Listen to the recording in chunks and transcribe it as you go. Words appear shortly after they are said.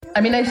I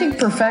mean, I think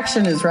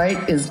perfection is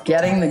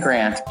getting the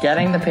grant,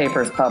 getting the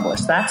papers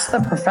published. That's the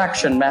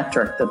perfection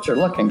metric that you're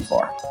looking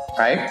for,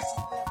 right?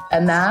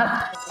 And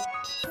that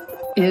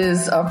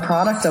is a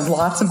product of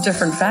lots of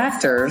different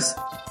factors.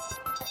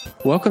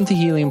 Welcome to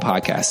Helium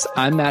Podcast.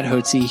 I'm Matt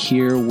Hotze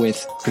here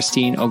with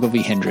Christine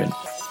Ogilvie-Hendren.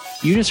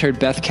 You just heard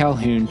Beth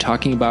Calhoun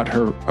talking about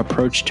her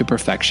approach to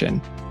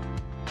perfection.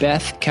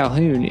 Beth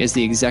Calhoun is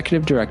the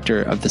executive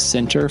director of the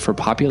Center for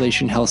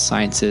Population Health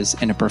Sciences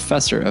and a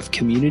professor of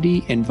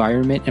community,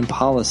 environment, and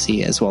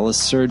policy, as well as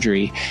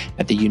surgery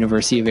at the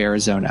University of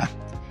Arizona.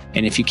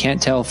 And if you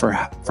can't tell for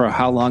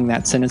how long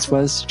that sentence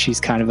was, she's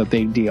kind of a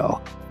big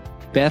deal.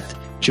 Beth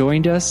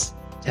joined us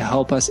to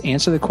help us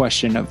answer the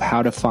question of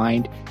how to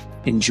find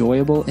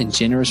enjoyable and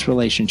generous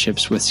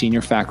relationships with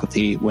senior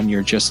faculty when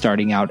you're just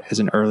starting out as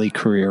an early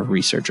career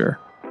researcher.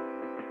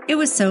 It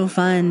was so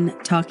fun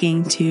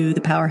talking to the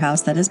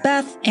powerhouse that is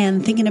Beth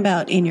and thinking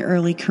about in your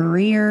early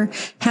career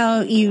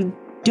how you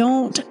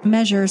don't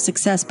measure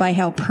success by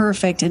how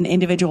perfect an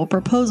individual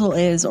proposal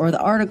is or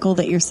the article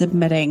that you're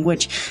submitting,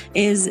 which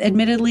is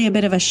admittedly a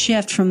bit of a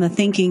shift from the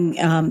thinking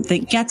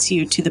that gets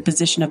you to the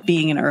position of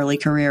being an early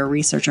career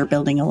researcher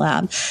building a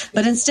lab.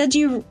 But instead,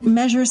 you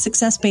measure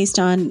success based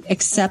on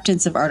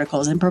acceptance of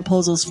articles and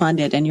proposals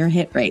funded and your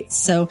hit rates.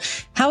 So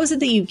how is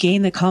it that you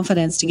gain the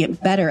confidence to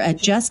get better at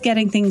just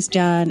getting things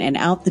done and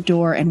out the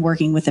door and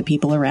working with the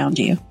people around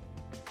you?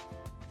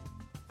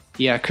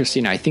 Yeah,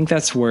 Christina, I think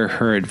that's where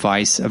her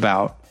advice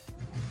about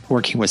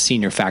working with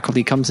senior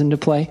faculty comes into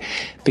play,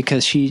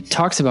 because she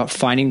talks about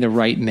finding the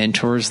right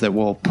mentors that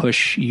will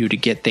push you to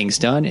get things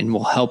done and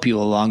will help you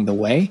along the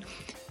way.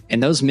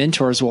 And those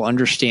mentors will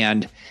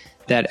understand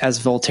that, as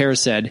Voltaire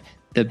said,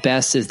 the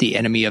best is the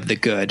enemy of the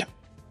good.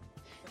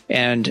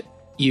 And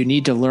you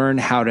need to learn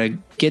how to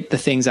get the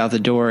things out the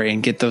door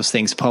and get those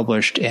things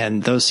published.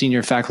 And those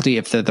senior faculty,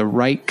 if they're the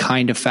right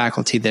kind of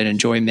faculty that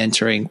enjoy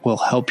mentoring, will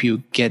help you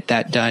get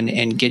that done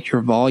and get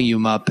your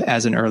volume up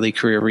as an early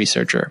career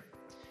researcher.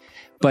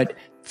 But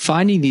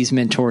finding these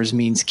mentors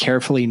means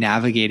carefully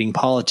navigating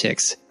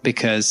politics,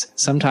 because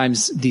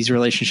sometimes these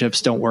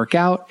relationships don't work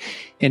out.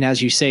 And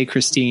as you say,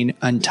 Christine,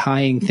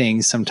 untying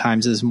things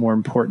sometimes is more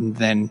important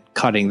than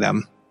cutting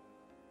them.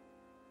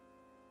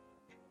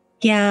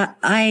 Yeah,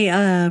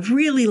 I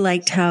really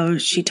liked how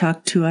she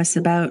talked to us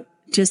about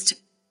just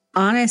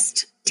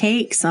honest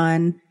takes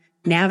on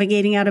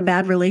navigating out of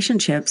bad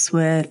relationships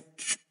with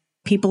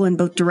people in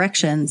both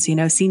directions, you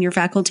know, senior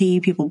faculty,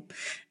 people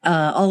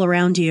all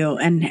around you.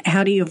 And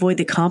how do you avoid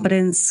the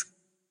competence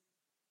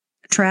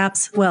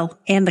traps? Well,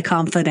 and the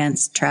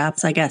confidence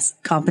traps. I guess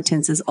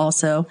competence is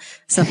also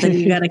something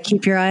you got to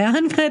keep your eye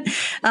on. But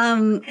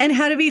and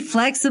how to be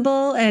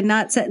flexible and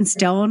not set in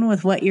stone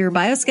with what your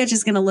biosketch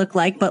is going to look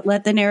like, but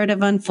let the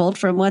narrative unfold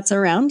from what's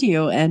around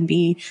you and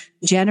be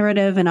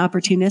generative and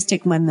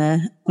opportunistic when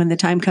the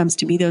time comes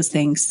to be those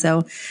things.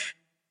 So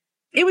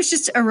it was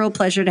just a real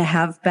pleasure to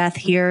have Beth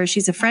here.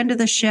 She's a friend of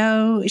the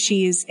show.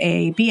 She's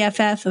a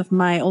BFF of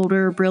my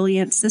older,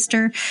 brilliant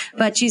sister,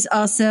 but she's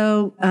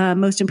also,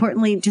 most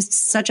importantly, just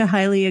such a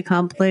highly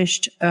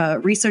accomplished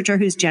researcher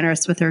who's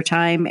generous with her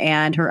time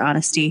and her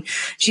honesty.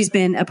 She's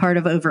been a part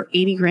of over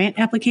 80 grant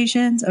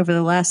applications over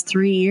the last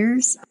 3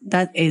 years.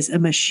 That is a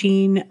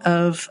machine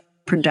of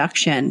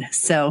production.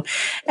 So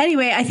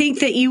anyway, I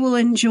think that you will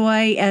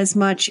enjoy as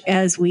much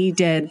as we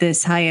did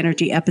this high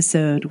energy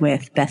episode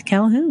with Beth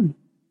Calhoun.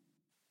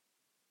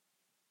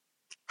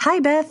 Hi,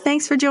 Beth.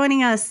 Thanks for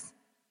joining us.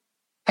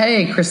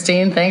 Hey,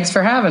 Christine. Thanks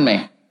for having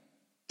me.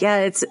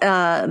 Yeah,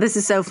 this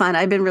is so fun.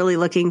 I've been really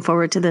looking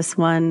forward to this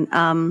one.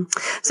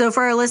 So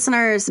for our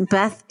listeners,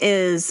 Beth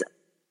is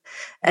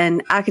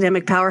an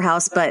academic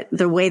powerhouse, but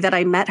the way that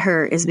I met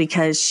her is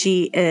because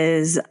she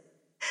is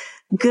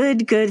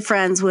good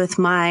friends with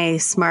my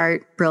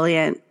smart,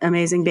 brilliant,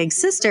 amazing big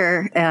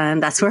sister.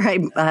 And that's where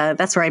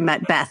I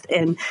met Beth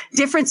in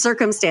different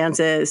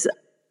circumstances,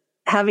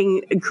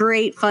 having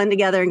great fun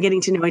together and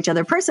getting to know each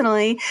other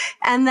personally.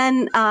 And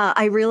then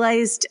I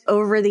realized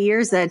over the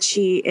years that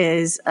she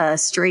is a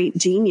straight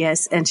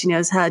genius and she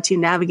knows how to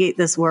navigate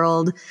this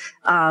world,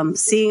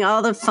 seeing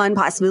all the fun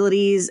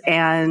possibilities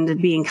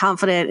and being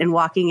confident and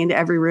walking into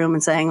every room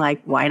and saying,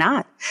 like, why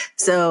not?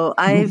 So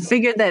I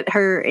figured that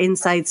her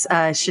insights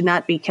should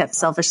not be kept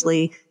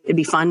selfishly. It'd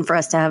be fun for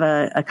us to have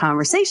a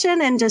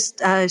conversation and just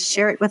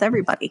share it with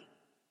everybody.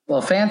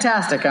 Well,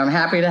 fantastic. I'm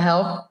happy to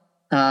help.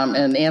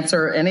 And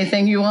answer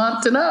anything you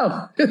want to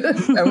know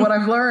and what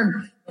I've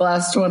learned the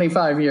last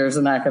 25 years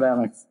in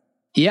academics.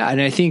 Yeah, and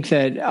I think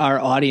that our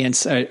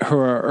audience who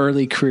are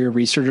early career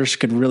researchers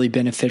could really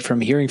benefit from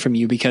hearing from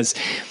you, because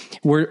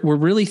we're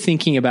really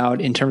thinking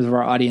about, in terms of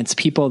our audience,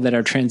 people that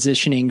are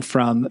transitioning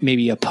from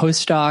maybe a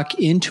postdoc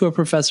into a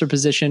professor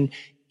position,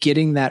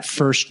 getting that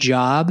first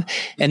job,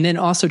 and then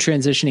also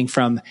transitioning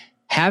from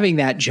having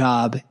that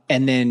job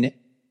and then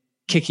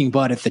kicking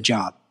butt at the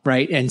job.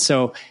 Right. And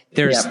so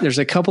there's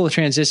a couple of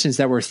transitions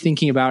that we're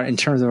thinking about in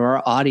terms of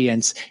our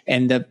audience,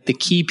 and the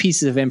key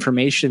pieces of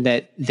information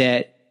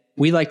that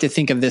we like to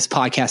think of this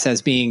podcast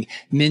as being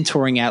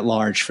mentoring at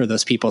large for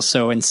those people.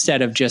 So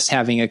instead of just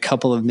having a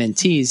couple of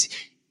mentees,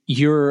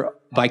 you're,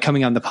 by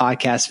coming on the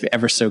podcast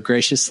ever so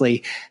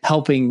graciously,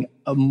 helping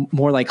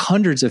more like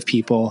hundreds of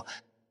people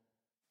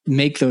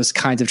make those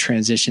kinds of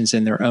transitions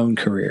in their own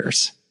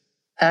careers.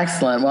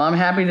 Excellent. Well, I'm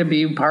happy to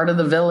be part of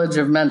the village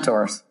of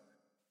mentors.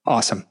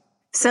 Awesome.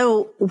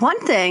 So one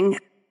thing,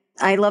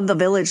 I love the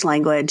village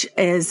language,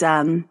 is,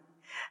 a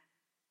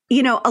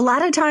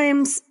lot of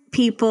times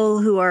people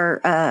who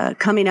are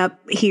coming up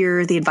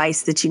hear the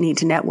advice that you need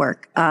to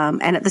network.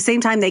 And at the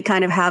same time, they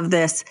kind of have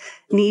this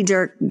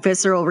knee-jerk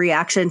visceral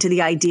reaction to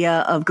the idea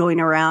of going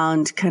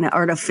around kind of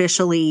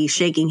artificially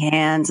shaking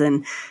hands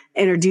and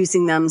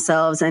introducing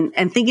themselves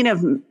and thinking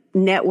of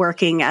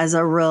networking as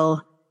a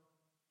real,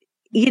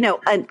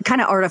 a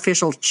kind of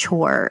artificial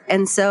chore.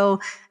 And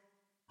so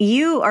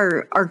you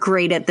are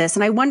great at this.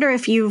 And I wonder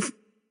if you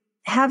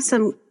have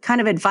some kind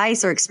of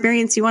advice or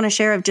experience you want to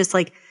share of just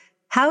like,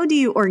 how do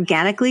you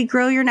organically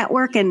grow your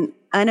network and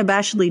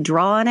unabashedly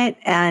draw on it?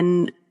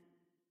 And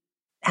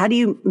how do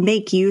you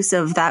make use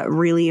of that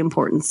really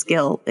important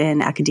skill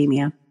in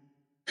academia?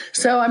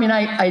 So,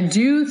 I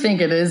do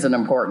think it is an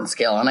important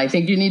skill. And I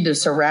think you need to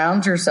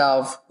surround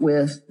yourself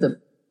with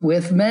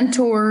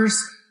mentors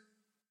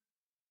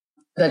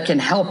that can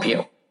help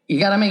you. You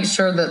got to make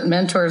sure that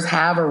mentors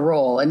have a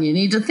role, and you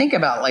need to think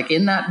about, like,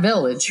 in that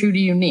village, who do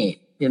you need?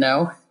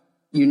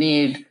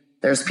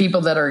 There's people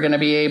that are going to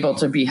be able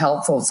to be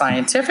helpful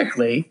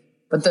scientifically,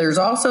 but there's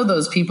also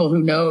those people who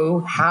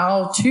know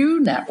how to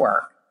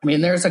network. You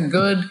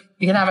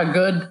can have a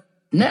good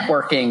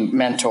networking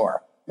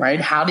mentor,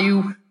 right? How do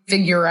you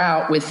figure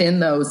out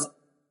within those,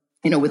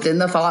 within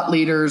the thought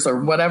leaders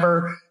or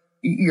whatever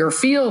your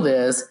field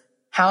is,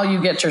 how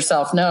you get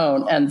yourself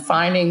known, and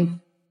finding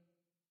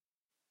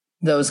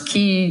those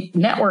key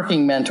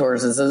networking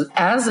mentors is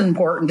as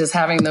important as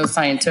having those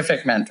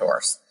scientific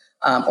mentors.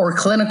 Or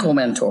clinical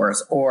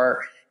mentors,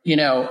 or,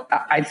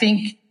 I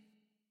think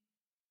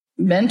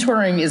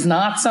mentoring is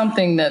not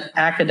something that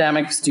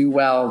academics do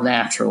well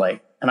naturally.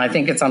 And I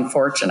think it's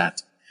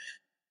unfortunate.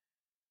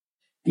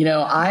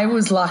 I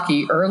was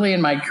lucky early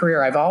in my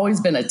career. I've always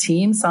been a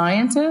team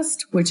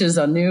scientist, which is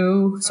the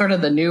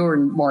newer,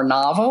 more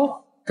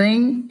novel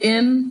thing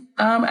in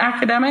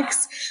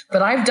academics,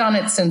 but I've done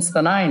it since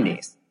the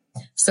 90s.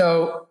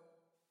 So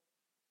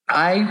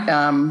I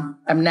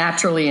am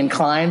naturally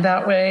inclined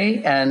that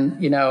way,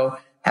 and,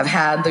 have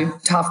had the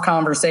tough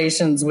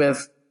conversations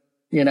with,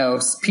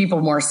 people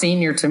more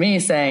senior to me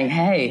saying,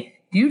 hey,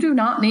 you do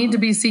not need to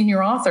be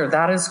senior author.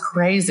 That is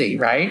crazy,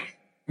 right?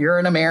 You're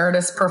an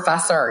emeritus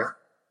professor.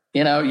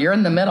 You're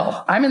in the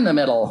middle. I'm in the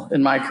middle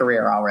in my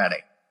career already.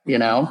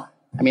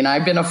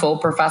 I've been a full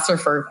professor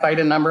for quite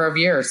a number of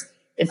years.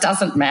 It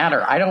doesn't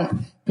matter.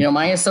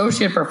 My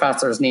associate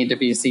professors need to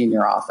be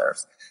senior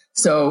authors.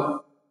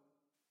 So,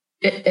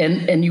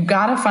 and you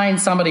got to find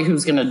somebody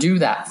who's going to do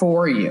that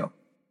for you.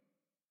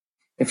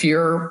 If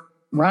you're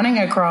running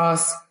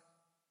across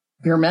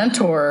your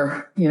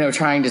mentor,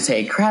 trying to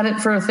take credit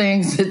for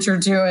things that you're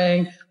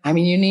doing,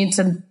 you need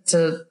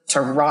to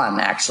run,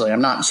 actually.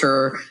 I'm not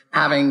sure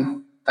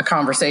having a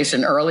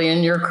conversation early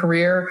in your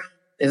career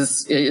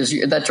is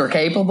that you're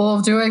capable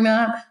of doing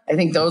that. I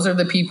think those are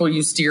the people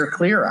you steer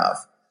clear of.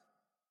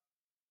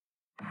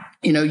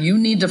 You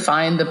need to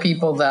find the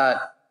people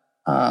that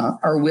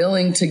are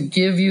willing to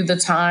give you the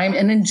time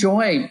and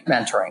enjoy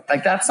mentoring.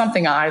 Like, that's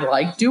something I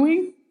like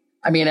doing.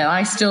 And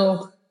I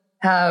still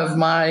have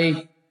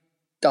my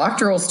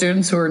doctoral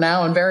students who are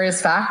now in various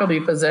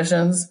faculty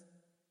positions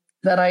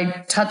that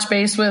I touch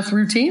base with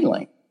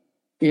routinely.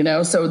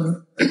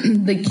 So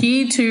the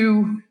key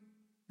to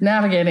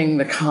navigating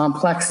the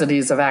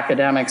complexities of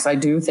academics, I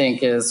do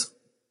think, is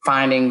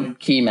finding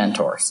key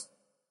mentors.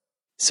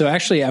 So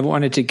actually, I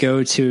wanted to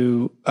go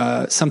to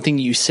something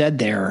you said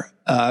there,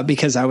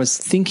 because I was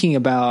thinking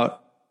about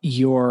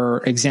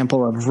your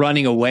example of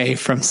running away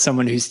from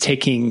someone who's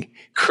taking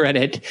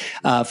credit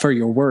for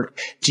your work.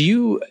 Do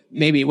you,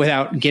 maybe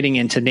without getting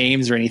into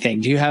names or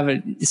anything, do you have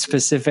a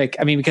specific,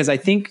 because I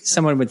think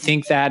someone would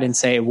think that and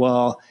say,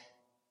 well,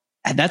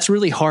 that's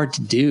really hard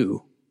to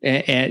do.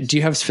 And do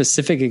you have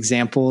specific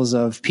examples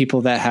of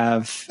people that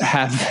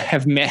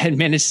have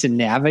managed to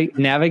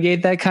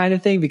navigate that kind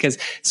of thing? Because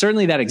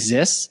certainly that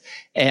exists,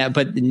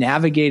 but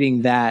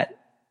navigating that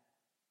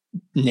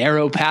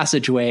narrow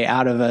passageway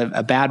out of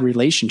a bad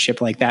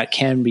relationship like that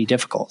can be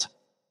difficult.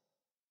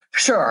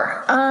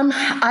 Sure.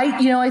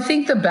 I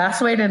think the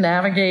best way to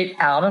navigate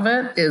out of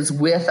it is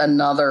with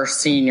another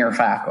senior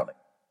faculty.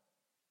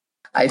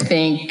 I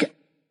think,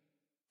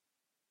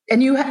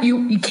 and you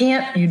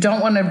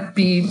don't want to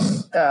be,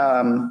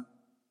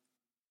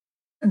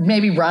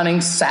 maybe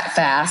running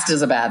fast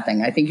is a bad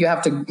thing. I think you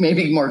have to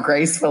maybe more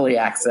gracefully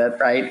exit,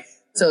 right?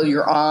 So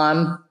you're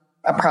on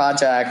a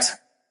project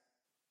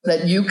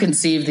that you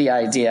conceived the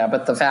idea,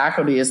 but the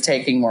faculty is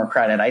taking more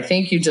credit. I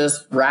think you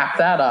just wrap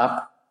that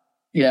up,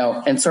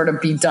 and sort of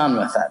be done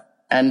with it,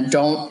 and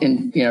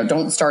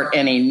don't start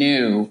any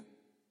new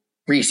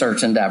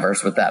research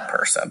endeavors with that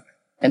person,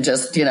 and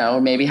just,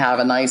 maybe have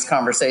a nice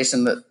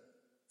conversation that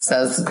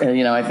says,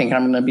 I think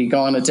I'm going to be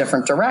going a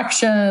different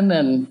direction,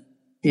 and,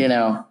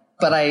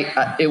 but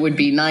it would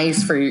be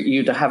nice for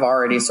you to have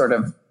already sort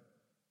of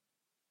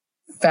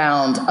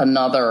found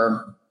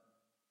another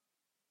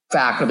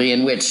faculty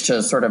in which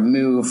to sort of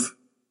move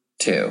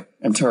to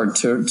and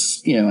to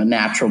a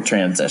natural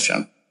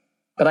transition.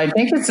 But I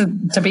think it's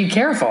to be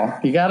careful.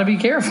 You got to be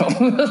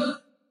careful.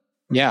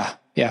 Yeah.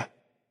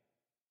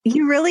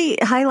 You really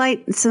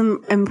highlight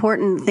some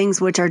important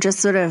things, which are just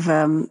sort of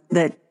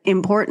the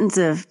importance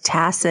of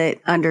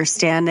tacit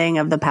understanding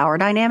of the power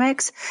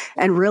dynamics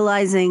and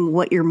realizing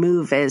what your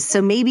move is.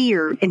 So maybe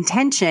your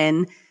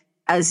intention,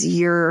 as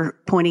you're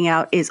pointing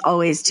out, is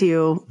always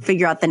to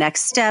figure out the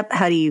next step.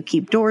 How do you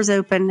keep doors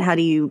open? How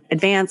do you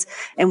advance?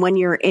 And when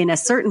you're in a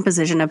certain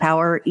position of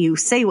power, you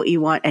say what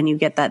you want and you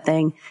get that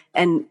thing.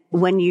 And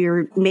when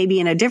you're maybe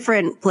in a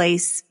different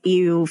place,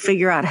 you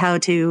figure out how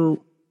to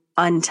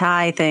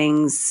untie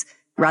things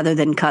rather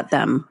than cut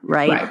them,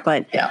 right?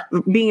 But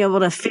being able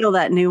to feel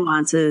that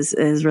nuance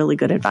is really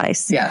good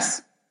advice.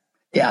 Yes.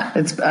 Yeah,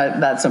 it's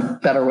that's a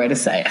better way to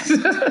say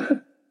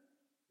it.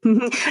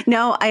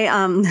 No,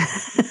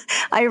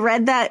 I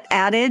read that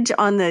adage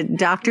on the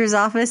doctor's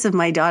office of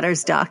my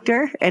daughter's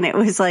doctor, and it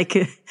was like,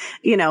 a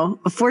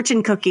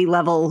fortune cookie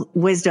level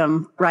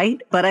wisdom,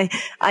 right? But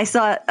I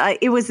saw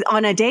it was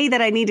on a day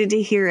that I needed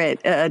to hear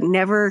it.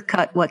 Never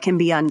cut what can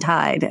be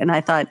untied, and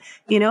I thought,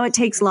 it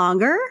takes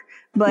longer,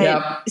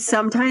 but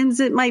sometimes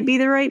it might be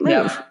the right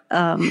move.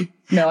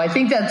 No, I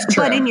think that's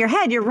true. But in your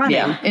head, you're running.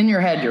 Yeah, in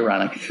your head, you're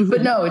running.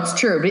 But no, it's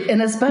true,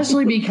 and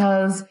especially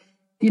because.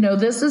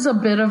 This is a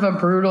bit of a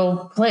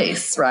brutal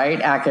place,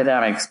 right?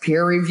 Academics.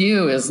 Peer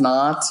review is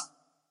not,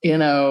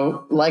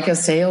 like a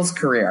sales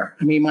career.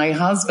 I mean, my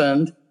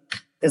husband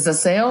is a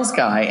sales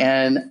guy.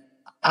 And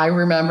I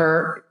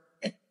remember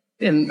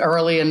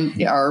early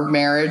in our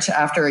marriage,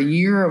 after a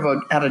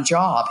year at a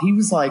job, he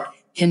was like,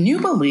 "Can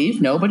you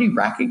believe nobody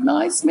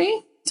recognized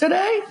me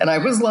today?" And I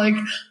was like,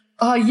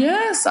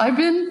 yes, I've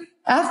been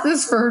at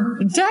this for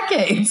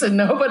decades and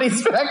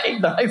nobody's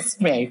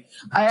recognized me.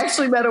 I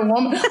actually met a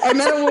woman. I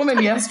met a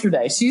woman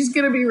yesterday. She's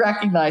going to be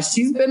recognized.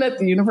 She's been at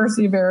the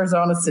University of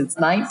Arizona since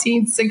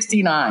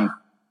 1969,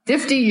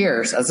 50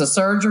 years as a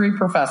surgery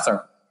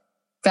professor.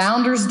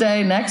 Founders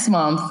Day next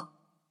month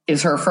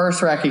is her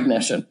first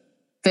recognition.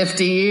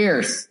 50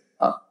 years.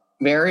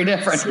 Very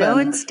different. Slow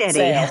and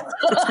steady.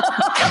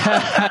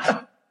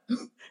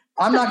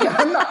 I'm not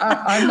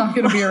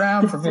going to be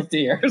around for 50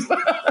 years.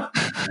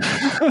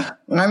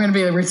 I'm going to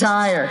be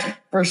retired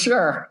for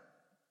sure.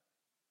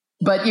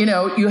 But,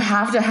 you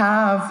have to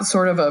have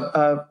sort of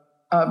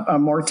a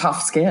more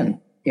tough skin,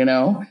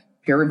 Peer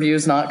review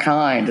is not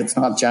kind. It's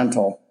not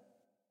gentle.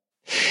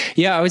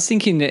 Yeah, I was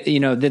thinking that,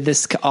 that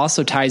this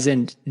also ties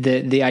in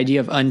the idea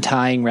of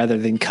untying rather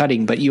than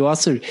cutting, but you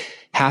also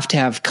have to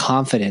have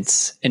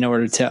confidence in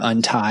order to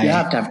untie. You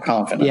have to have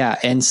confidence. Yeah.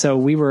 And so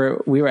we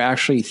were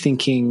actually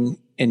thinking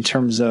in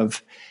terms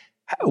of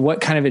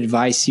what kind of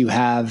advice you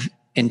have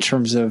in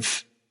terms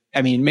of,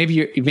 maybe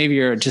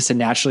you're just a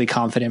naturally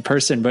confident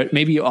person, but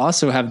maybe you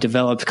also have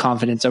developed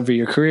confidence over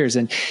your career.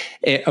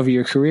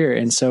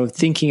 And so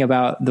thinking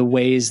about the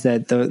ways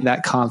that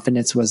that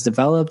confidence was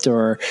developed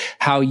or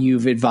how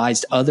you've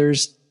advised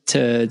others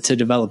to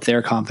develop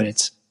their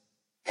confidence.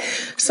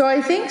 So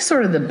I think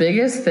sort of the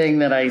biggest thing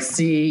that I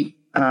see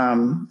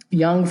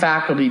young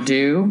faculty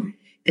do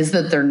is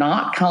that they're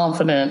not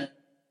confident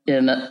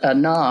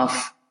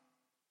enough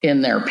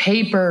in their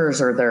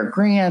papers or their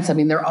grants.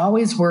 They're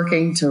always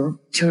working to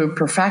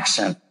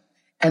perfection.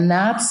 And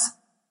that's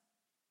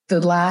the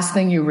last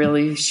thing you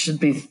really should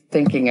be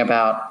thinking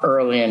about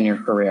early in your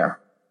career,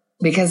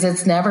 because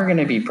it's never going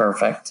to be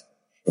perfect.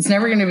 It's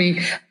never going to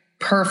be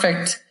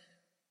perfect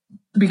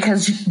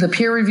because the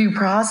peer review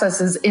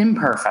process is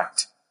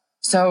imperfect.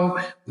 So,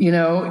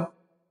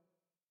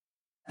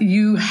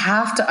 you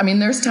have to,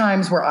 there's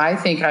times where I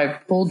think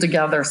I've pulled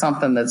together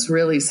something that's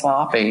really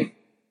sloppy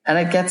and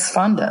it gets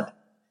funded.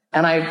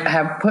 And I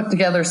have put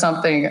together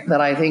something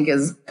that I think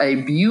is a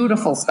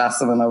beautiful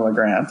specimen of a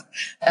grant,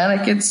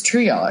 and it gets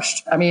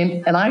triaged.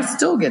 And I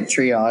still get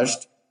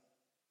triaged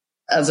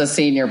as a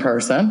senior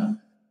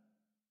person.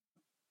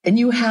 And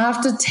you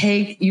have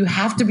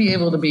to be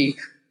able to be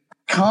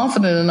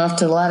confident enough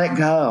to let it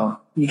go.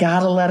 You got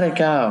to let it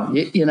go,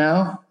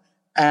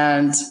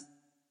 and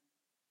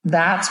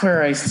that's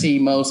where I see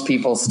most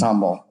people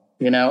stumble,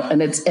 and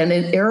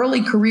in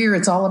early career,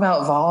 it's all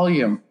about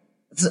volume.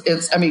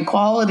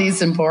 Quality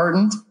is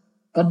important,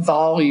 but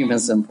volume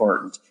is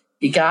important.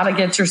 You got to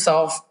get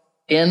yourself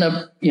in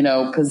a,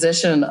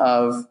 position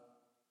of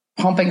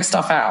pumping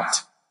stuff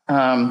out.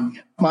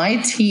 My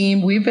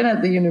team, we've been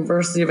at the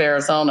University of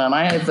Arizona, and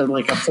I have a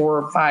 4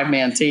 or 5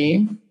 man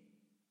team.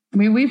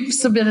 We've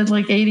submitted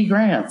 80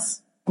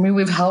 grants.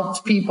 We've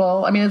helped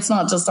people. It's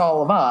not just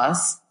all of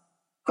us,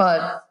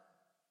 but,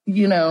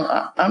 I'm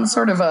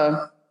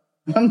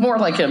more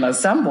like an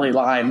assembly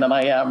line than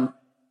I am,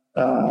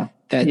 a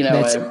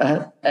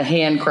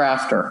hand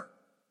crafter.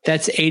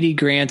 That's 80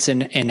 grants.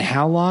 And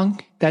how long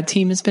that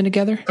team has been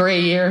together?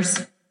 3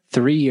 years.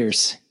 3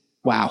 years.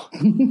 Wow.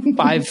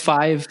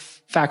 five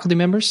faculty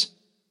members.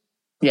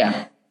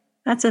 Yeah.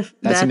 That's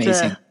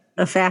amazing.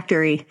 a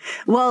factory.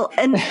 Well,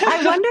 and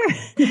I wonder,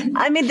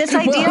 I mean, this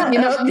idea.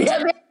 Well, the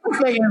other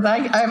thing is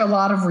I have a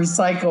lot of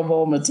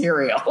recyclable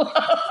material.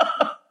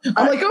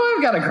 I'm like,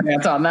 I've got a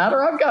grant on that,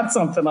 or I've got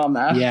something on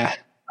that. Yeah.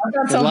 I've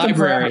got the something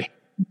library.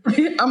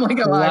 I'm like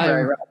a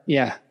library. Right?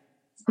 Yeah.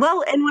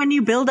 Well, and when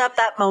you build up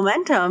that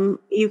momentum,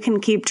 you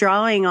can keep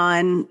drawing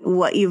on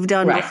what you've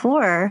done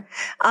before.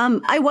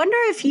 I wonder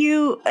if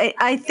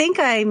I think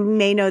I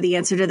may know the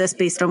answer to this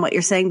based on what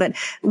you're saying, but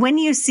when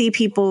you see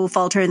people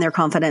falter in their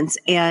confidence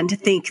and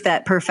think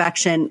that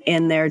perfection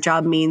in their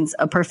job means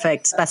a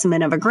perfect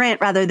specimen of a grant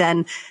rather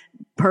than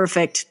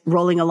perfect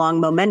rolling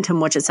along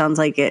momentum, which it sounds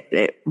like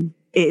it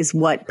is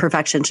what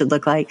perfection should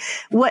look like.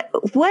 What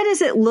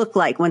does it look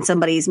like when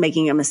somebody's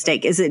making a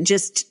mistake? Is it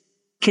just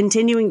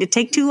continuing to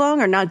take too long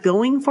or not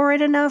going for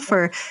it enough,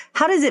 or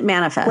how does it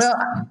manifest?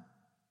 Well,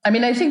 I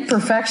mean, I think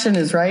perfection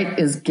is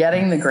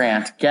getting the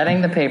grant,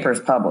 getting the papers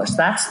published.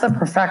 That's the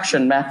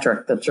perfection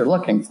metric that you're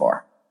looking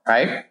for,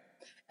 right?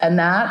 And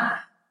that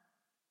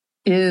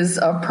is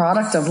a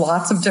product of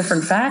lots of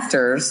different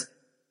factors.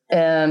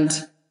 And,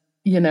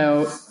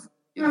 I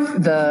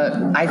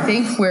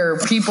think where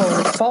people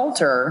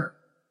falter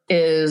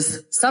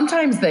is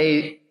sometimes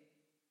they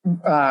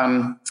don't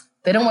want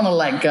to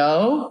let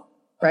go.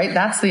 Right.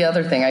 That's the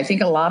other thing. I think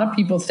a lot of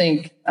people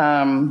think,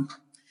 some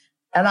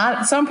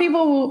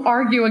people will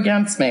argue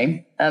against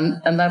me,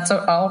 and that's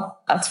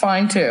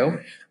fine too.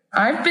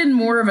 I've been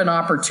more of an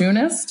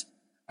opportunist.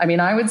 I mean,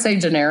 I would say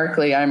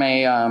generically, I'm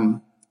a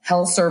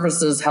health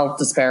services, health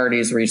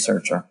disparities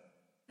researcher.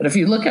 But if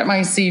you look at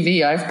my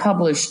CV, I've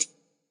published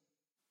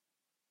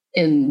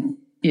in,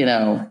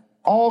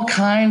 all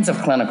kinds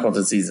of clinical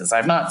diseases.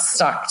 I've not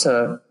stuck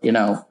to,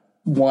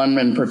 one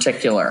in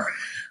particular.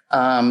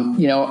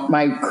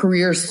 My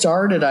career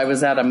started, I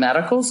was at a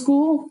medical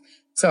school.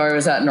 So I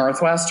was at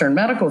Northwestern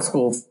Medical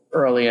School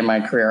early in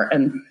my career.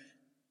 And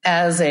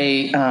as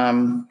a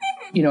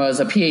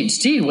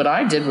PhD, what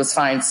I did was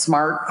find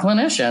smart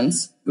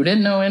clinicians who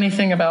didn't know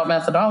anything about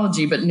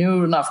methodology, but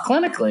knew enough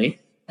clinically.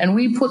 And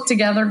we put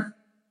together,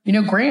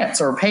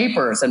 grants or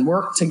papers and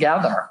worked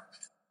together.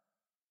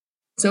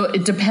 So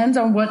it depends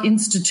on what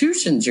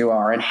institutions you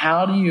are and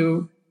how do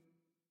you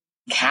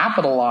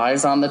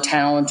capitalize on the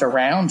talent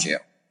around you.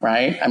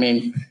 Right? I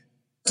mean,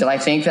 did I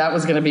think that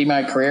was going to be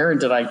my career? And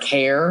did I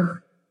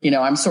care?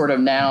 I'm sort of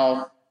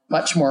now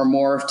much more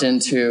morphed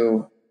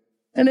into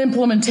an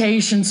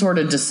implementation sort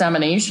of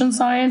dissemination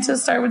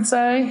scientist, I would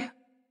say.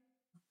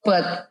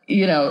 But,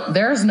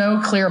 there's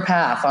no clear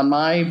path. On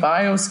my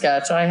bio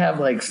sketch, I have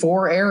like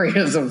 4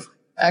 areas of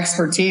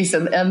expertise.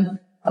 And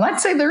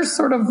I'd say they're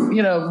sort of,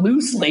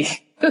 loosely.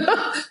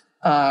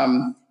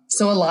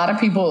 So a lot of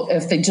people,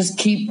 if they just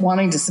keep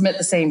wanting to submit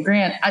the same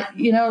grant, let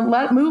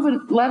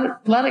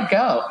it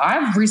go.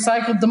 I've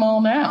recycled them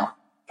all now,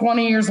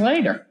 20 years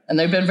later, and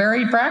they've been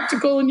very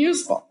practical and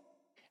useful.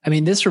 I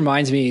mean, this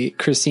reminds me,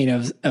 Christine,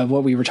 of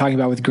what we were talking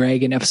about with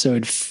Greg in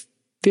episode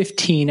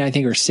 15, I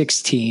think, or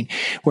 16,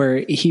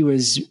 where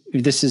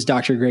this is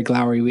Dr. Greg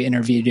Lowery. We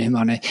interviewed him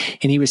on it,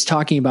 and he was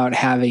talking about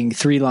having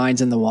 3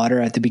 lines in the water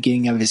at the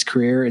beginning of his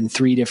career in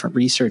 3 different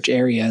research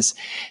areas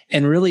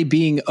and really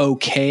being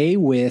okay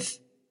with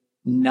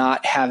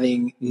not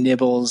having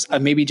nibbles,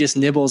 maybe just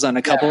nibbles on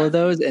a couple of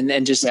those,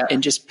 and just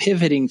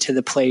pivoting to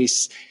the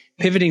place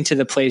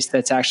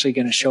that's actually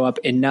going to show up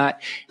and I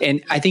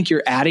think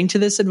you're adding to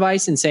this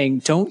advice and saying,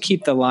 don't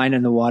keep the line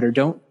in the water.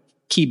 Don't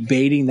keep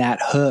baiting that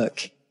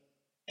hook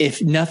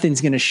if nothing's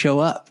going to show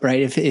up,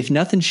 right? If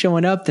nothing's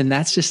showing up, then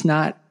that's just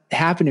not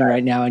happening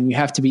right now. And you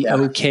have to be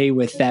okay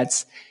with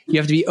that. You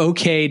have to be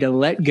okay to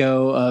let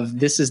go of,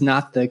 this is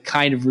not the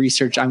kind of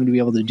research I'm going to be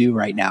able to do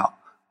right now.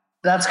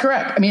 That's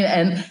correct. I mean,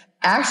 and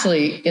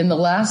actually, in the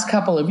last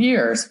couple of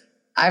years,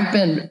 I've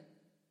been,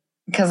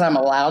 because I'm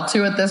allowed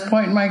to at this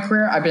point in my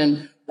career, I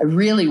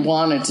really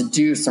wanted to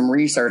do some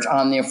research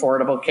on the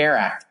Affordable Care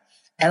Act.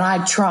 And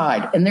I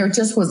tried, and there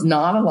just was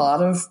not a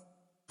lot of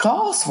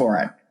calls for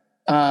it.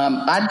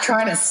 I'd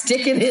try to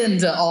stick it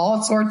into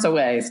all sorts of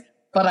ways,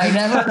 but I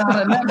never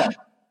got a nibble.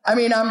 I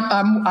mean,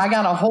 I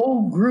got a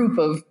whole group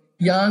of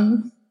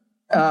young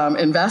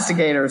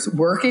investigators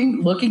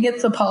looking at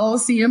the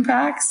policy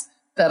impacts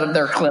that of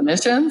their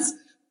clinicians,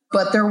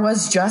 but there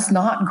was just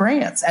not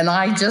grants. And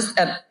I just,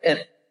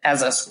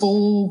 as a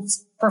school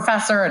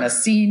professor and a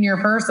senior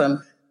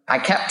person, I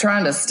kept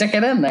trying to stick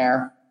it in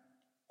there.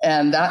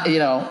 And that,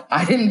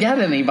 I didn't get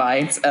any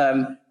bites.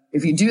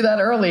 If you do that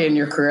early in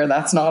your career,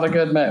 that's not a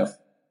good move.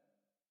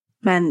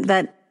 And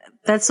that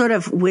sort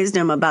of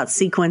wisdom about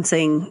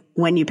sequencing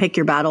when you pick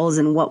your battles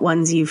and what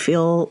ones you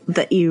feel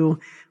that you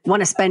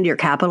want to spend your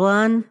capital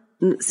on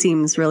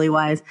seems really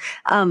wise.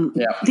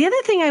 The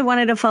other thing I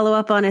wanted to follow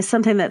up on is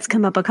something that's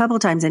come up a couple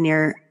times in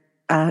your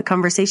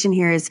conversation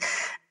here is,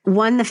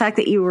 one, the fact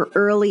that you were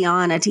early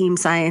on a team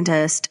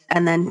scientist,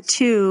 and then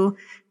 2,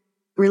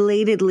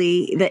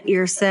 relatedly, that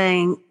you're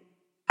saying,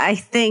 I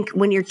think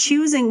when you're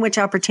choosing which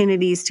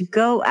opportunities to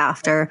go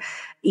after,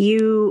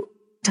 you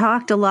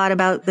talked a lot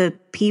about the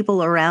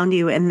people around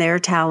you and their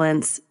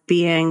talents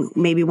being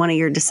maybe one of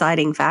your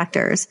deciding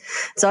factors.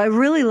 So I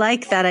really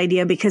like that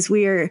idea, because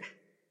we are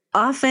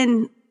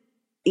often,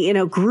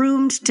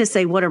 groomed to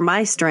say, what are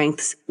my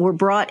strengths? We're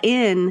brought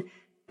in.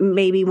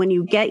 Maybe when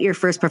you get your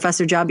first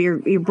professor job,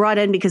 you're brought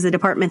in because the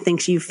department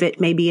thinks you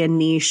fit maybe a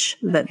niche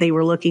that they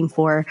were looking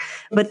for.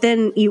 But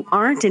then you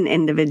aren't an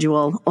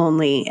individual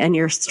only, and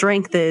your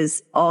strength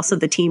is also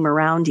the team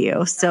around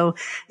you. So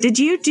did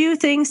you do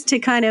things to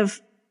kind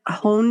of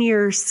hone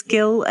your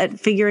skill at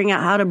figuring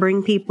out how to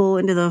bring people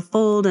into the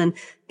fold and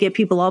get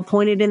people all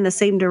pointed in the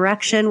same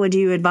direction? Would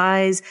you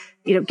advise,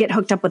 get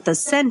hooked up with the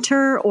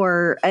center,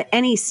 or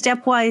any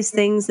stepwise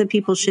things that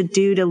people should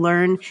do to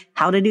learn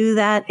how to do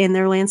that in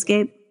their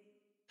landscape?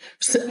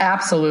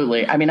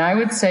 Absolutely. I mean, I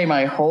would say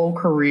my whole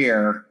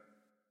career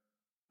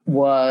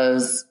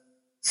was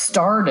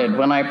started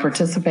when I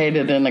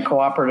participated in a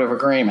cooperative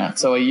agreement,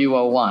 so a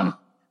UO1.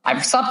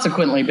 I've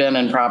subsequently been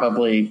in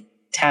probably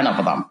 10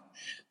 of them.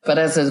 But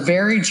as a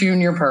very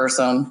junior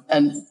person,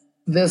 and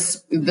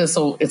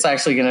it's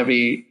actually going to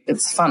be,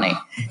 it's funny.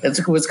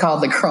 It was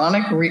called the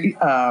Chronic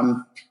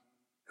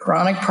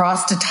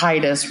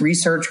Prostatitis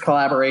Research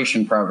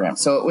Collaboration Program.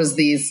 So it was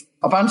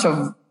a bunch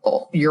of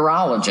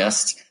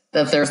urologists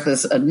that there's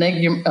this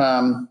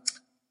enigma,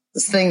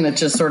 this thing that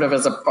just sort of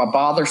is a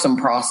bothersome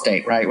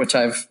prostate, right? Which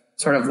I've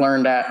sort of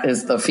learned that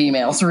is the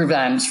female's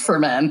revenge for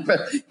men.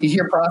 But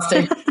your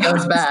prostate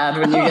goes bad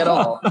when you get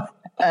old.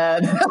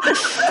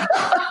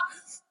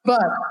 But,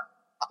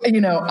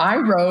 I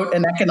wrote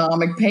an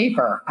economic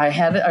paper.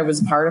 I was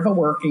part of a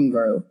working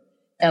group,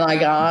 and I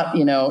got,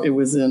 it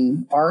was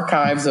in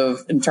Archives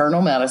of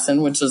Internal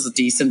Medicine, which is a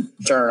decent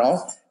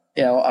journal,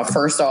 a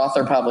first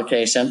author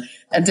publication.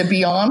 And to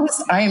be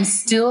honest, I am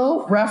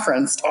still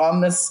referenced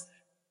on this.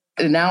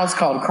 Now it's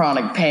called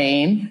Chronic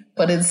Pain,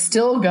 but it's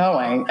still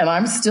going. And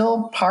I'm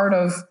still part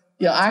of,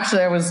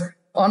 actually I was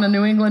on a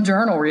New England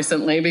Journal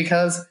recently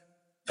because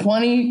in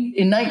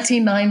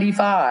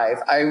 1995,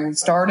 I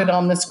started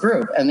on this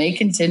group, and they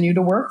continue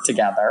to work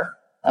together.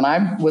 And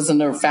I was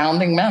a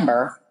founding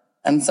member.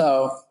 And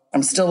so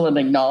I'm still an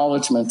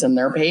acknowledgement in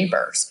their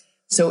papers.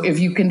 So if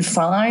you can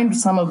find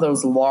some of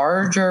those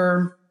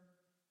larger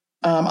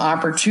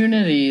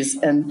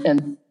opportunities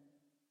and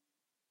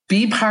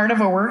be part of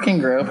a working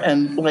group,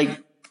 and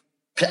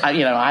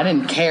I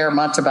didn't care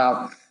much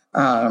about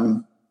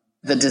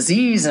the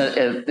disease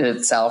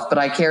itself, but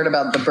I cared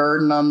about the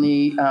burden on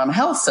the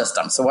health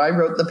system. So I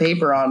wrote the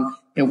paper on,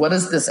 what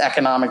is this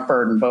economic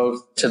burden,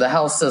 both to the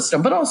health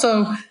system, but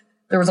also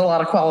there was a lot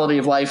of quality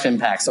of life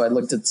impact. So I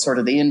looked at sort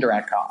of the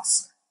indirect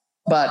costs.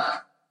 But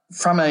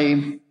from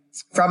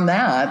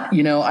that,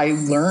 I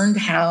learned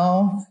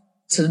how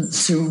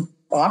to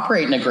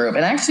operate in a group.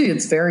 And actually,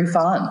 it's very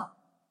fun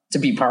to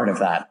be part of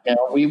that.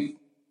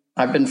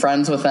 I've been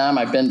friends with them.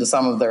 I've been to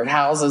some of their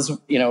houses,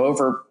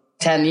 over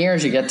 10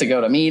 years, you get to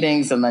go to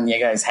meetings, and then you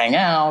guys hang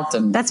out.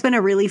 And that's been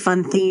a really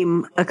fun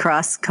theme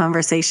across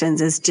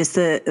conversations, is just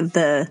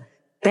the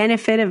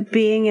benefit of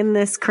being in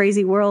this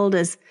crazy world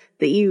is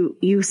that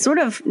you sort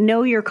of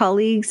know your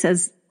colleagues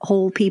as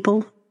whole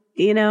people,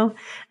 and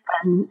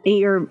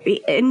you're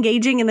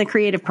engaging in the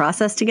creative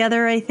process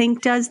together, I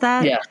think does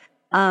that. Yeah.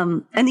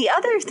 And the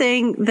other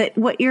thing that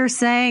what you're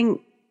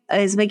saying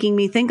is making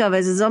me think of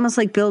is almost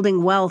like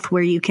building wealth,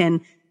 where you can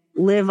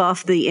live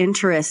off the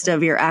interest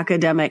of your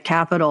academic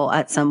capital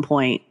at some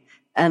point.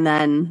 And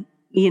then,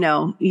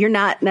 you're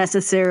not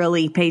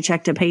necessarily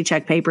paycheck to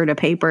paycheck, paper to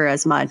paper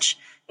as much,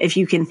 if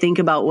you can think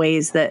about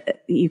ways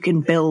that you can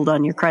build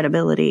on your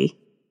credibility.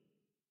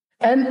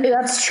 And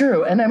that's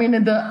true. And I mean,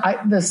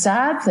 the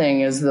sad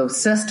thing is the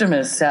system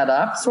is set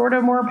up sort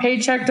of more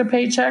paycheck to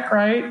paycheck,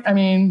 right? I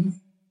mean,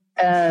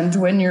 and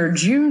when you're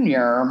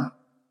junior,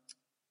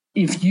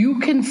 if you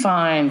can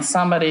find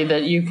somebody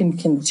that you can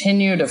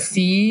continue to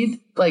feed,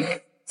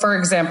 like, for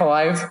example,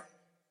 I've,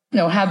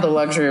 had the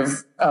luxury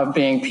of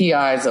being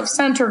PIs of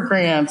center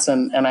grants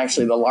and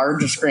actually the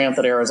largest grant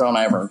that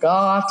Arizona ever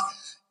got,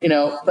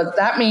 but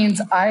that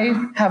means I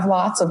have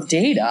lots of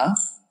data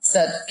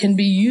that can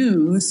be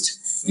used,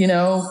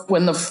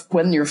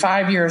 when your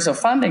 5 years of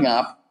funding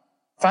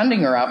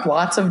are up,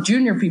 lots of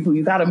junior people,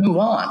 you got to move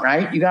on,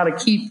 right? You got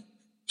to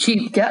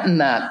keep getting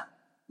that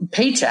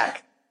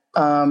paycheck.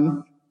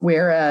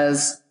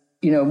 Whereas,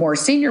 more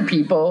senior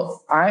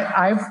people,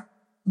 I've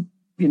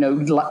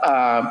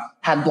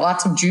had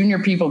lots of junior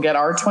people get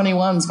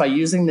R21s by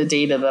using the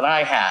data that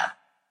I had,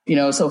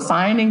 so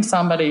finding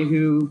somebody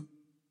who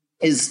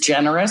is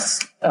generous,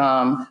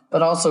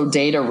 but also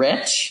data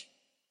rich,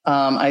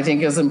 I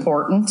think is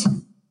important.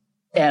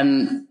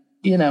 And,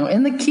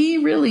 and the key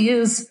really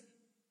is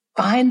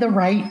find the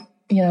right,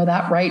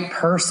 that right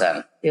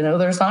person.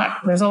 There's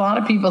a lot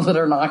of people that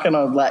are not going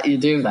to let you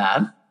do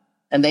that,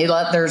 and they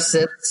let their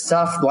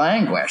stuff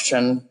languish.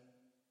 And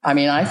I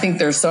mean, I think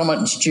there's so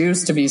much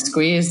juice to be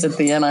squeezed at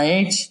the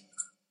NIH.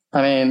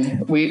 I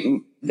mean,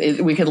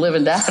 we could live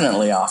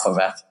indefinitely off of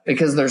it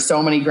because there's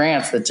so many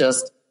grants that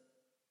just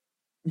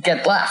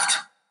get left.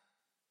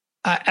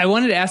 I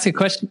wanted to ask a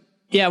question.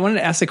 Yeah, I wanted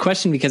to ask a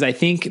question because I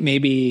think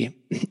maybe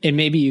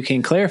you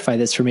can clarify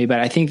this for me, but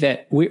I think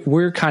that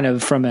we're kind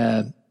of from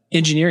a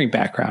engineering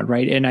background,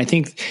 right? And I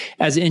think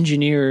as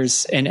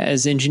engineers and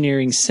as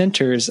engineering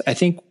centers, I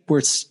think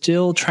we're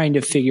still trying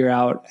to figure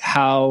out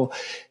how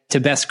to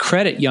best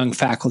credit young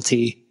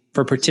faculty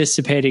for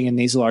participating in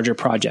these larger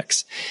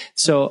projects.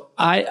 So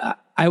I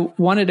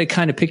wanted to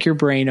kind of pick your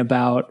brain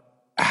about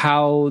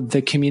how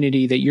the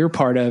community that you're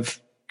part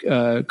of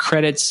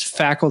credits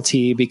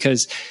faculty,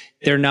 because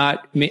they're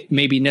not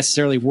maybe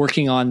necessarily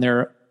working on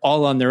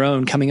all on their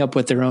own, coming up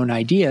with their own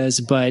ideas,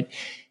 but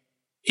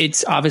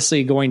it's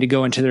obviously going to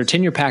go into their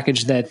tenure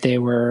package that they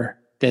were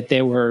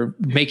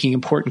making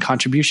important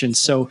contributions.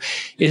 So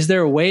is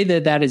there a way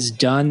that is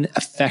done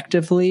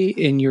effectively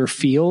in your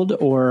field,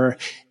 or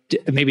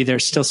maybe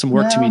there's still some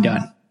work to be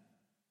done?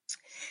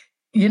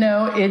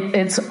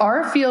 It's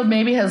our field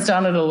maybe has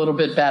done it a little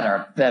bit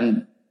better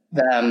than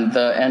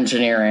the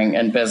engineering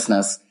and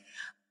business.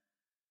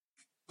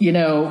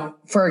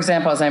 For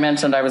example, as I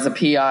mentioned, I was a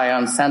PI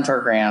on center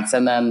grants,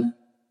 and then,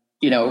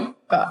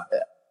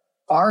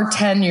 our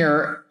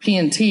tenure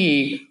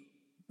P&T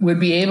would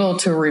be able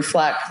to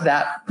reflect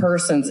that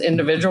person's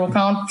individual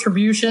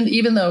contribution,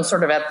 even though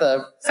sort of at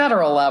the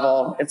federal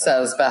level, it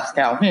says Beth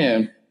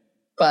Calhoun,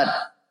 but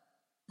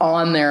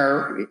on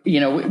their,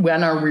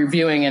 when are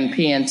reviewing in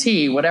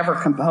P&T, whatever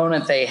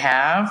component they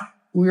have,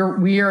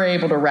 we are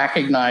able to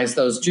recognize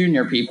those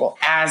junior people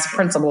as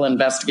principal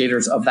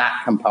investigators of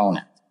that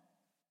component.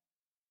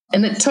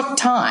 And it took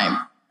time,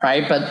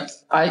 right? But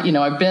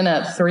I've been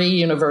at 3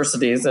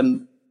 universities,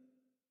 and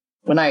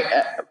when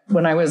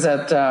I was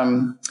at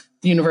the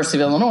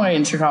University of Illinois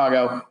in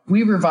Chicago,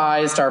 we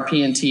revised our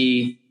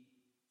P&T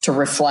to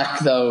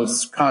reflect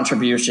those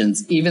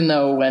contributions, even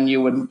though when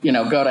you would,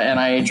 go to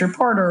NIH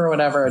Reporter or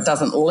whatever, it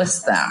doesn't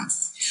list them.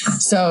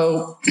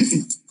 So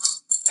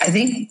I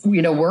think,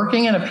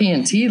 working at a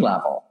P&T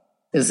level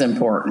is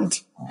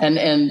important.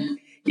 And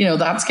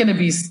that's going to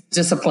be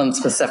discipline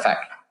specific,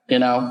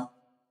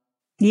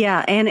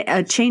 Yeah, and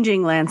a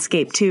changing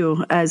landscape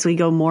too, as we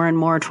go more and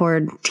more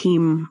toward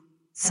team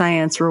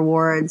science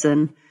rewards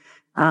and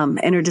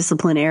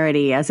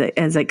interdisciplinarity as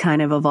it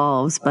kind of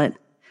evolves. But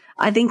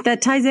I think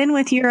that ties in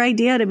with your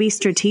idea to be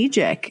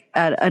strategic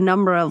at a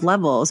number of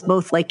levels,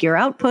 both like your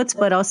outputs,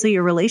 but also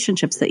your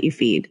relationships that you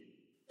feed.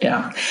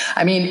 Yeah.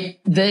 I mean,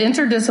 the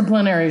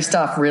interdisciplinary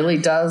stuff really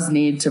does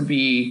need to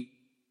be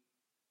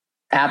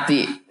at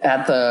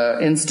the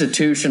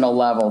institutional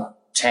level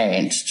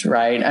changed,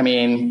 right? I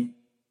mean,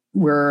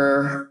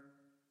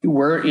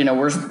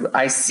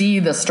 I see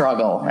the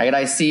struggle, right?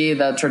 I see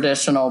the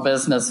traditional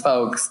business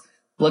folks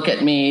look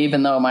at me,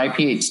 even though my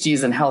PhD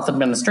is in health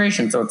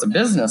administration, so it's a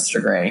business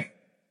degree,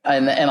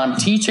 and I'm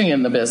teaching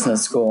in the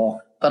business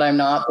school, but I'm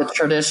not the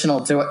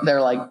traditional.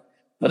 They're like,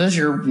 "What is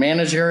your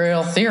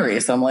managerial theory?"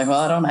 So I'm like, "Well,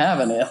 I don't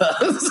have any of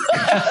those.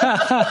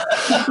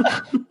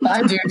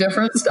 I do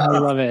different stuff." I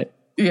love it.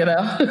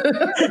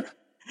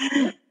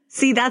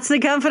 See, that's the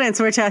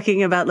confidence we're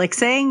talking about. Like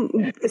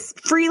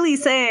freely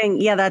saying,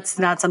 yeah, that's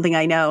not something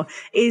I know,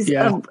 is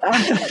a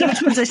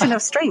huge position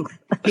of strength.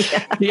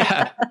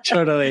 Yeah,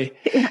 totally.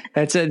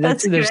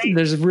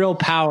 There's real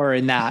power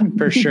in that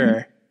for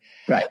sure.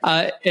 Right.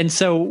 And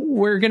so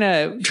we're going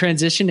to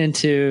transition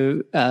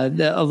into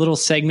a little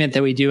segment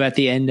that we do at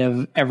the end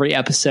of every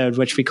episode,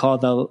 which we call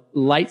the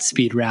light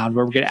speed round,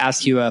 where we're going to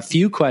ask you a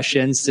few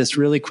questions just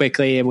really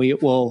quickly. And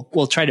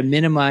we'll try to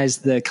minimize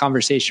the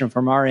conversation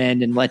from our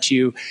end and let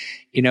you,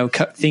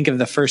 think of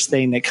the first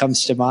thing that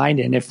comes to mind.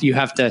 And if you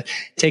have to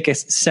take a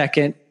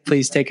second,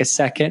 please take a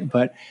second.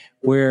 But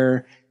we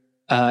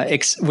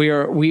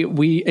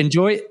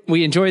enjoy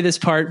this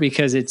part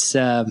because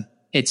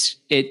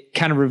it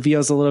kind of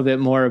reveals a little bit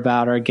more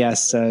about our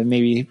guests,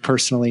 maybe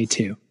personally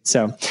too.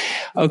 So,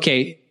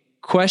 okay.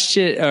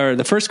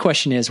 The first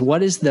question is,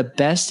 what is the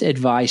best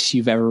advice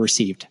you've ever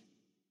received?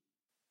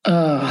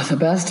 The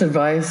best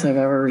advice I've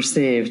ever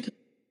received.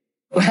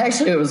 Well,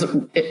 actually, it was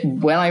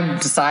when I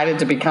decided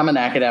to become an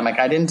academic.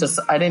 I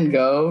didn't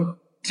go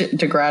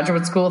to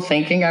graduate school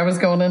thinking I was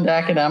going into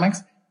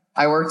academics.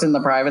 I worked in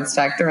the private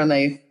sector, and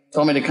they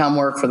told me to come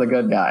work for the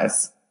good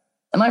guys.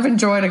 And I've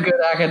enjoyed a good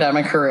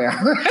academic career.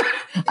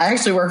 I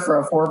actually work for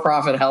a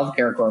for-profit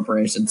healthcare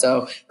corporation.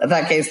 So in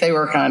that case, they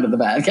were kind of the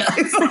bad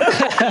guys.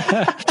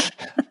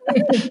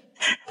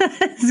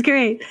 That's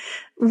great.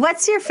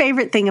 What's your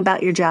favorite thing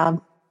about your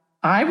job?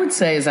 I would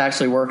say is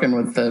actually working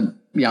with the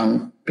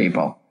young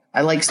people.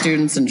 I like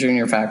students and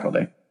junior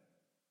faculty.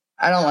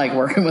 I don't like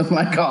working with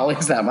my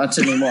colleagues that much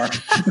anymore.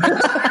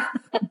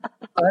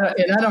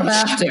 And I don't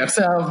have to,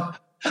 so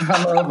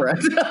I'm over it.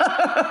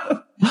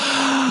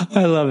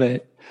 I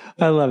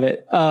love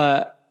it.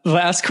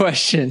 Last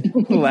question.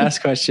 Unless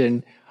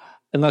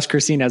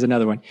Christine has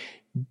another one.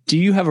 Do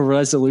you have a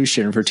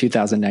resolution for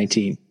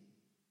 2019?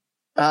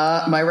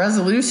 My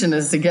resolution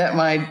is to get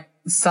my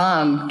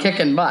son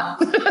kicking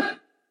butt.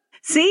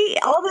 See,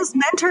 all this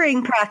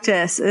mentoring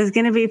practice is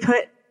going to be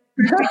put.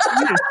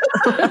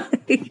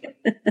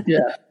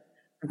 Yeah,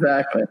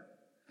 exactly.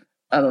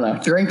 I don't know.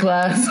 Drink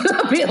less,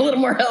 be a little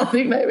more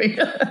healthy, maybe.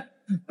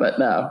 But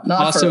no,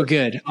 not also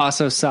good.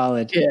 Also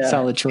solid. Yeah,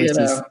 solid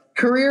choices.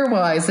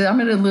 Career-wise, I'm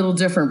in a little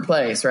different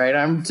place, right?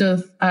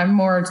 I'm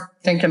more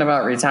thinking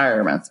about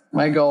retirement.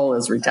 My goal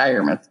is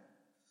retirement.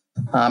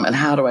 And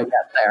how do I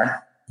get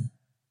there?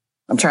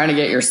 I'm trying to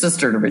get your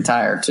sister to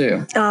retire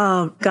too.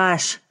 Oh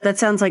gosh, that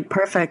sounds like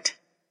perfect.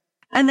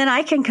 And then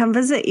I can come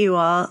visit you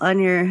all on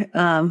your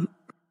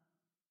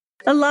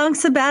a long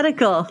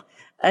sabbatical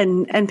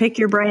and pick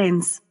your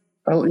brains.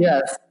 Oh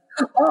yes.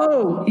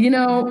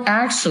 Oh,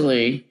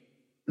 actually,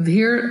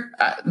 here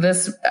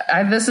this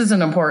is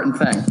an important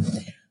thing.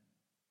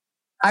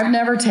 I've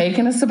never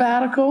taken a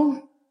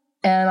sabbatical,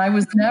 and I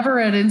was never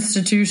at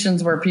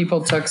institutions where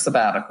people took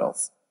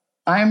sabbaticals.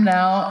 I'm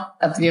now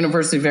at the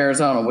University of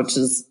Arizona, which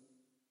is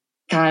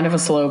kind of a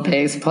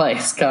slow-paced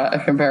place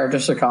compared to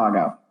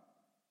Chicago.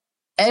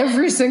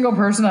 Every single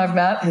person I've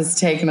met has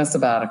taken a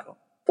sabbatical,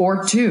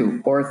 or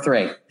 2 or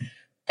 3.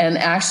 And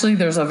actually,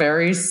 there's a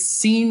very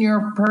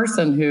senior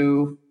person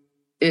who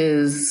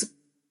is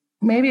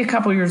maybe a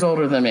couple years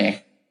older than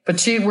me,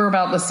 but we're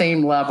about the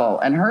same level.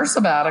 And her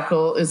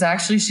sabbatical is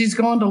actually, she's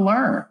going to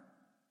learn.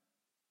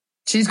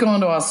 She's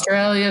going to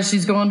Australia.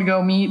 She's going to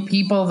go meet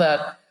people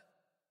that,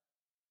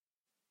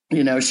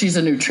 she's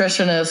a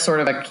nutritionist, sort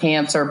of a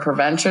cancer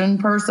prevention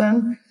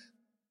person.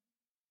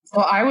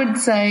 So I would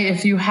say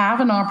if you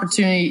have an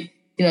opportunity,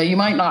 you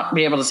might not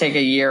be able to take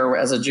a year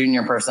as a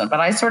junior person, but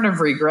I sort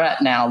of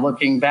regret now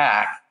looking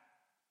back,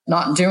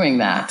 not doing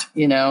that,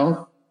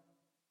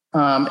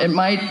 It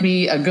might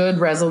be a good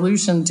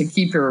resolution to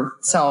keep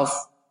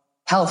yourself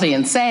healthy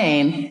and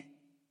sane,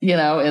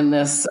 in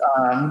this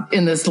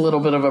little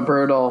bit of a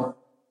brutal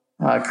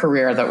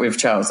career that we've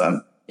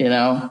chosen,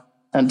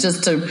 and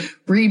just to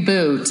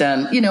reboot.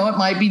 And, it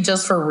might be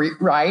just for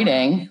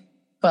writing,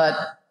 but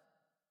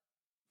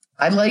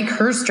I like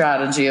her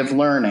strategy of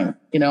learning,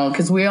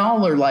 because we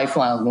all are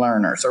lifelong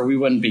learners or we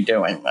wouldn't be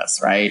doing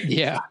this, right?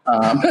 Yeah.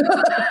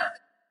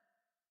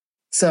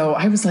 So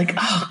I was like,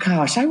 oh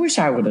gosh, I wish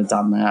I would have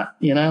done that,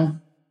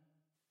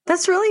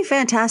 That's really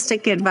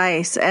fantastic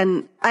advice.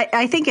 And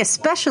I think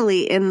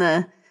especially in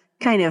the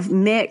kind of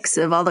mix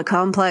of all the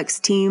complex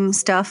team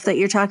stuff that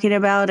you're talking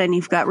about, and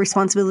you've got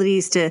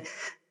responsibilities to,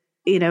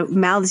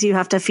 mouths you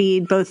have to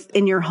feed both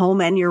in your home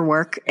and your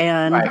work,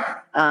 and right.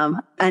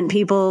 And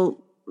people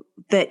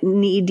that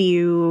need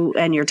you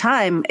and your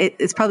time,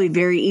 it's probably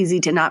very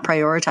easy to not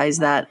prioritize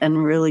that,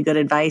 and really good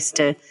advice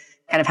to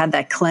kind of have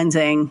that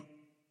cleansing,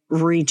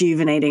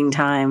 rejuvenating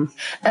time.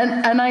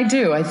 And I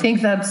do. I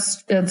think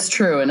it's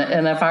true.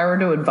 And if I were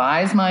to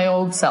advise my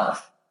young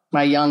self,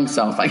 I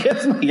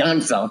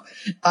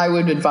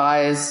would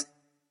advise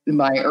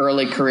my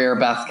early career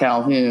Beth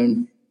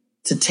Calhoun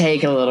to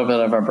take a little bit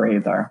of a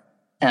breather.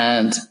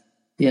 And,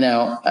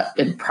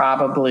 it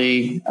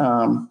probably,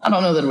 I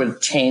don't know that it would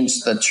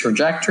change the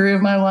trajectory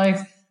of my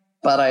life,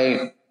 but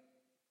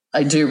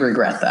I do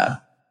regret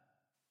that.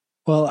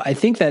 Well, I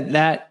think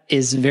that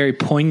is very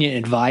poignant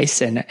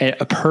advice and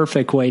a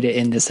perfect way to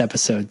end this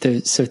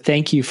episode. So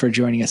thank you for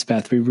joining us,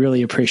 Beth. We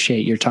really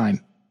appreciate your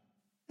time.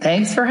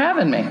 Thanks for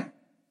having me.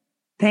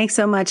 Thanks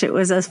so much. It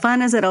was as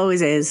fun as it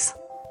always is.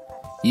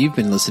 You've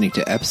been listening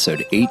to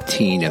episode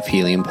 18 of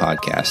Helium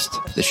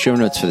Podcast. The show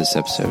notes for this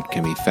episode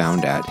can be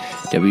found at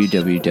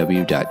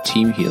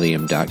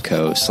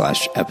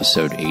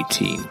www.teamhelium.co/episode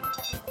 18.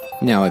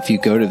 Now, if you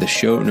go to the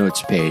show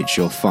notes page,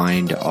 you'll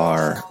find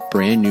our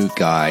brand new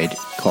guide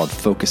called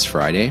Focus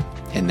Friday,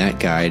 and that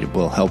guide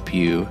will help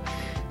you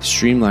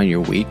streamline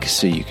your week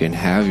so you can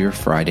have your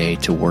Friday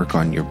to work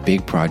on your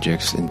big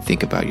projects and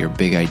think about your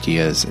big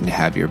ideas and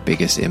have your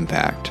biggest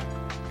impact.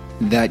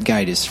 That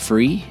guide is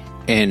free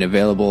and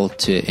available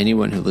to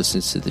anyone who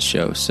listens to the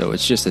show. So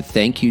it's just a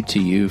thank you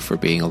to you for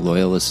being a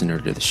loyal listener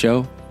to the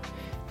show.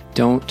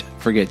 Don't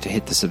forget to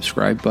hit the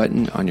subscribe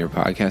button on your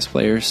podcast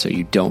player so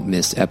you don't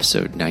miss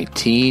episode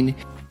 19.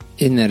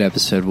 In that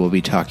episode, we'll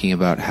be talking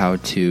about how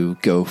to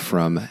go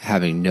from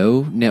having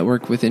no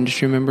network with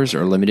industry members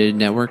or limited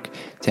network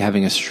to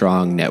having a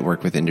strong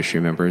network with industry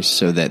members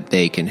so that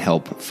they can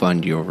help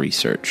fund your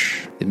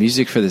research. The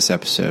music for this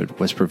episode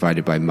was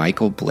provided by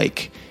Michael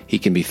Blake. He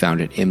can be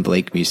found at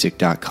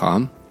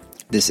mblakemusic.com.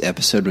 This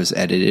episode was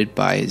edited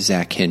by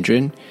Zach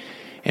Hendren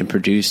and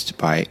produced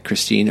by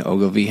Christine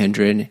Ogilvie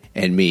Hendren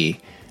and me,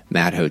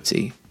 Matt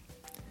Hotze.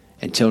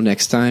 Until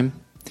next time,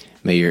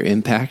 may your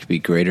impact be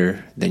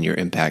greater than your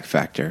impact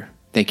factor.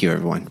 Thank you,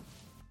 everyone.